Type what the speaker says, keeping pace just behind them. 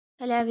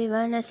Hello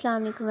everyone,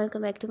 Assalamu alaikum.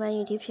 Welcome back to my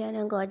YouTube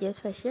channel Gorgeous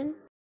Fashion.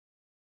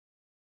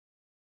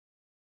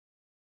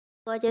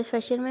 Gorgeous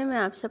Fashion में मैं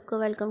आप सबको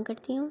welcome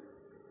करती हूँ.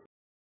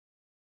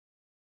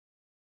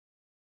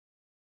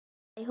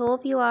 I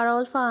hope you are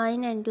all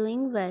fine and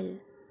doing well.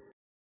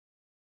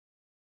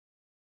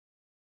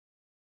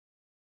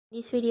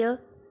 This video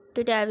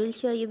today I will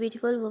show you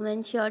beautiful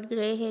women short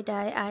grey hair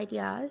dye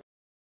ideas.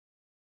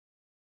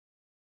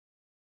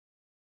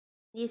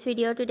 This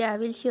video today I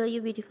will show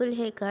you beautiful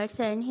haircuts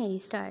and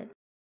hairstyle.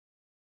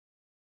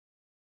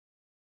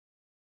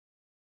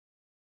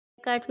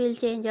 Haircut will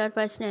change your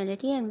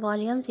personality and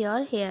volumes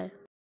your hair.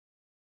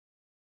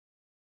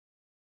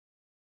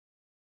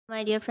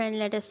 My dear friend,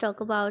 let us talk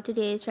about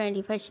today's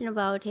trendy fashion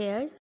about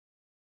hairs.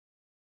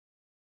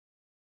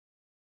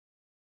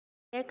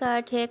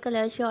 Haircut, hair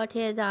color, short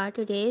hairs are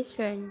today's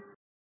trend.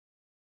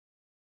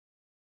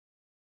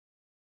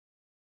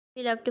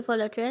 If you love to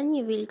follow trend,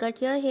 you will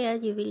cut your hair,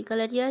 you will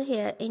color your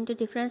hair into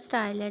different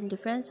style and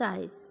different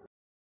size.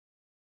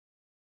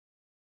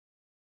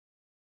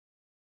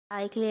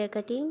 Like layer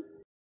cutting,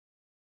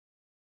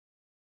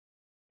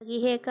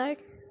 buggy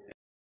haircuts,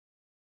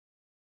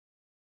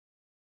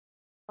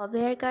 bob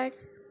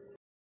haircuts,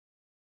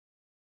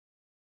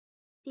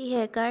 C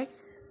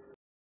haircuts,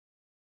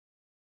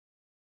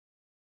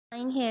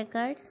 fine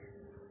haircuts,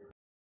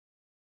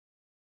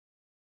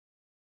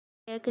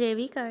 hair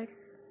gravy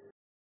cuts,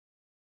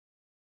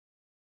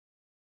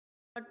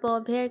 short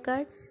bob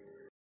haircuts,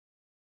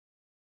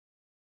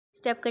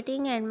 step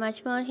cutting and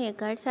much more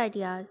haircuts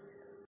ideas.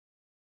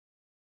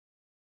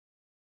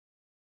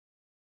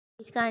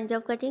 These kinds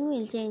of cutting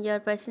will change your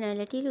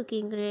personality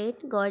looking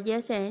great,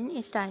 gorgeous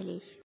and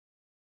stylish.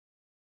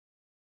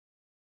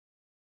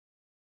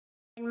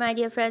 And my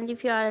dear friends,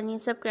 if you are a new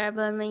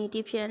subscriber on my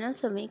YouTube channel,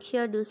 so make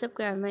sure to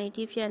subscribe my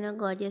YouTube channel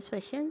Gorgeous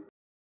Fashion.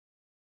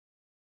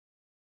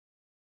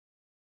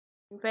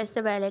 And press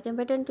the bell icon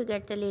button to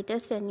get the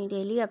latest and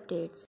daily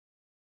updates.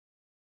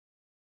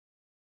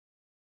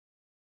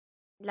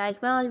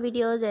 Like my all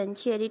videos and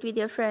share it with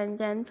your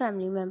friends and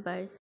family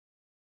members.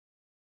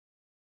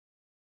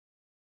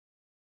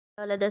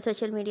 All other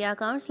social media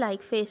accounts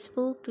like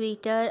Facebook,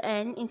 Twitter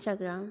and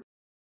Instagram.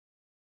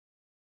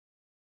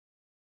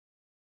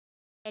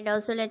 And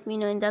also let me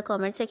know in the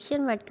comment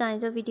section what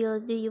kinds of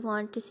videos do you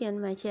want to see on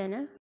my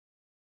channel.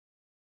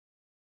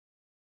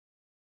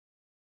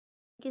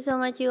 Thank you so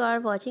much you are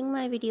watching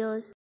my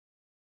videos.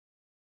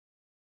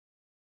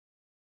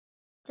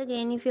 Once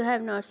again, if you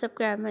have not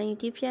subscribed my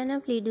YouTube channel,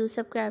 please do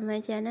subscribe my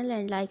channel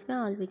and like my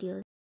all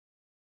videos.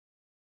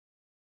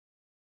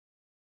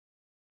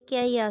 Take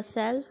care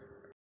yourself.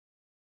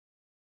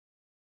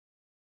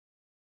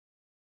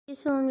 See you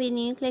soon with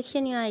new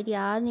collection, new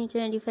ideas, new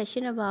trendy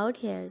fashion about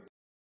hairs.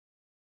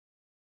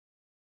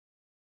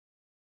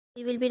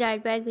 We will be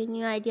right back with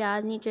new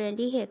ideas, new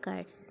trendy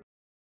haircuts.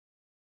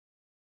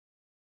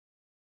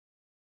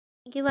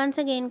 Thank you once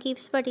again. Keep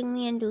supporting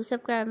me and do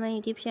subscribe my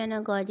YouTube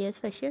channel Gorgeous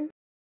Fashion.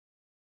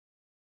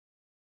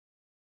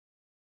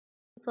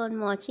 Keep on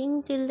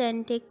watching. Till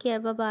then, take care.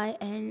 Bye bye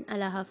and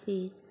Allah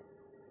Hafiz.